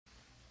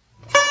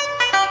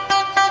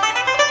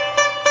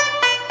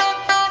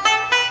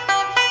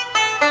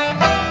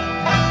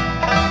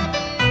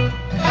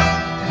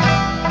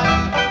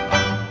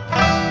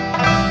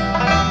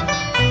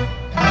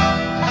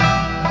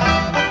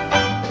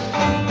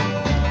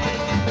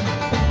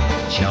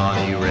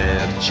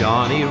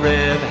Johnny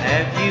Reb,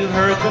 have you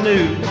heard the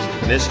news?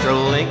 Mr.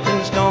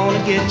 Lincoln's gonna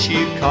get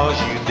you 'cause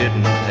you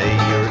didn't pay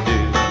your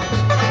dues.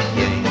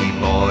 Yankee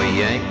boy,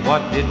 Yank,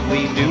 what did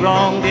we do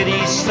wrong, did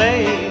he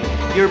say?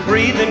 You're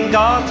breathing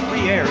God's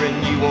free air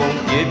and you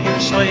won't give your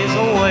slaves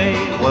away.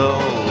 Well,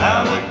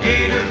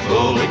 alligator,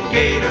 bullet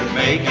gator,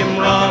 make him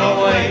run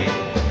away.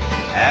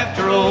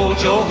 After old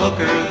Joe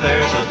Hooker,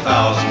 there's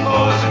 1,000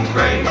 boys in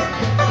gray.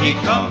 He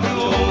come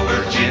to old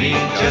Virginia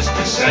just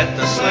to set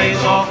the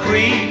slaves all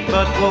free,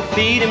 but we'll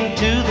feed him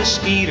to the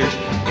skeeters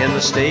in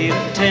the state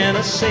of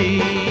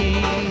Tennessee.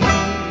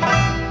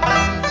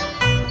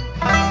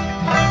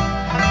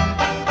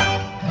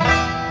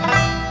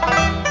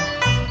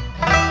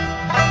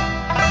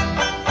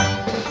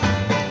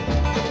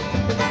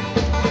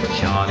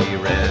 Johnny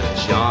Reb,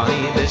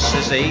 Johnny, this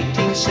is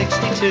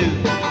 1862.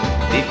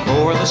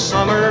 Before the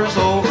summer's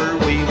over,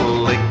 we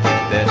will lick you,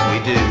 bet we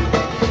do.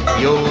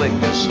 You'll lick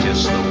us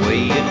just the way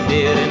you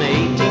did in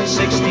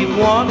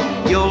 1861.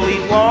 You'll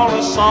leave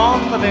Wallace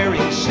on the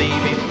Bering Sea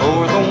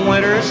before the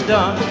winter's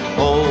done.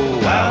 Oh,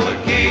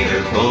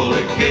 alligator,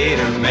 bullet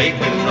gator, make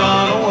him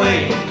run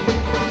away.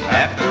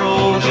 After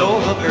old Joe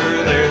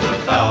Hooker, there's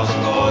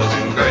 1,000 boys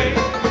in gray.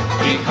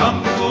 He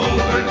come to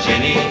old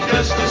Virginia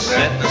just to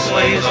set the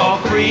slaves all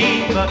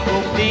free, but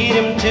we'll feed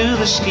him to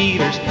the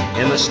skeeters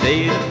in the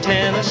state of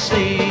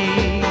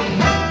Tennessee.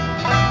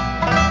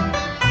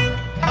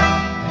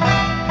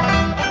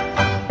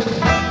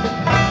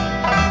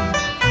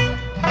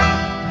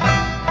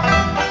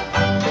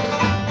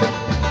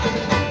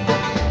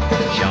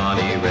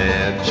 Johnny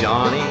Reb,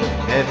 Johnny,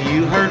 have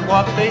you heard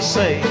what they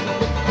say?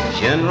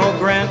 General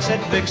Grant's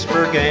at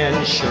Vicksburg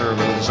and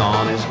Sherman's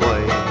on his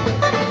way.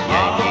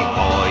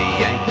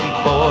 Yankee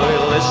boy,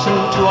 listen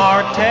to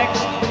our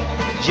text.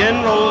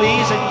 General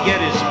Lee's at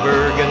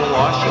Gettysburg and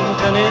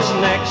Washington is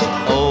next.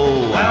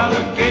 Oh,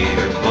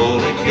 alligator,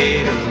 bullet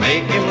gator,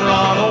 make him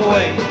run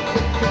away.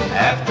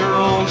 After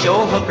old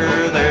Joe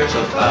Hooker, there's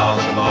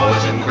 1,000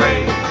 boys in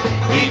gray.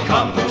 He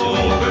come to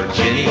old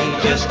Virginia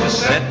just to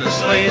set the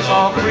slaves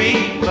all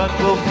free, but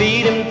we'll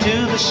feed him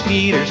to the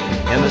skeeters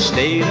in the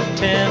state of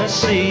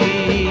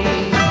Tennessee.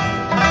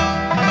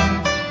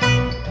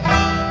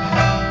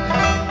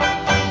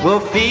 We'll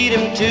feed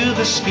him to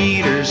the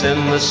skeeters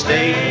in the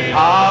state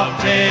of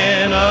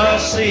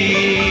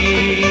Tennessee.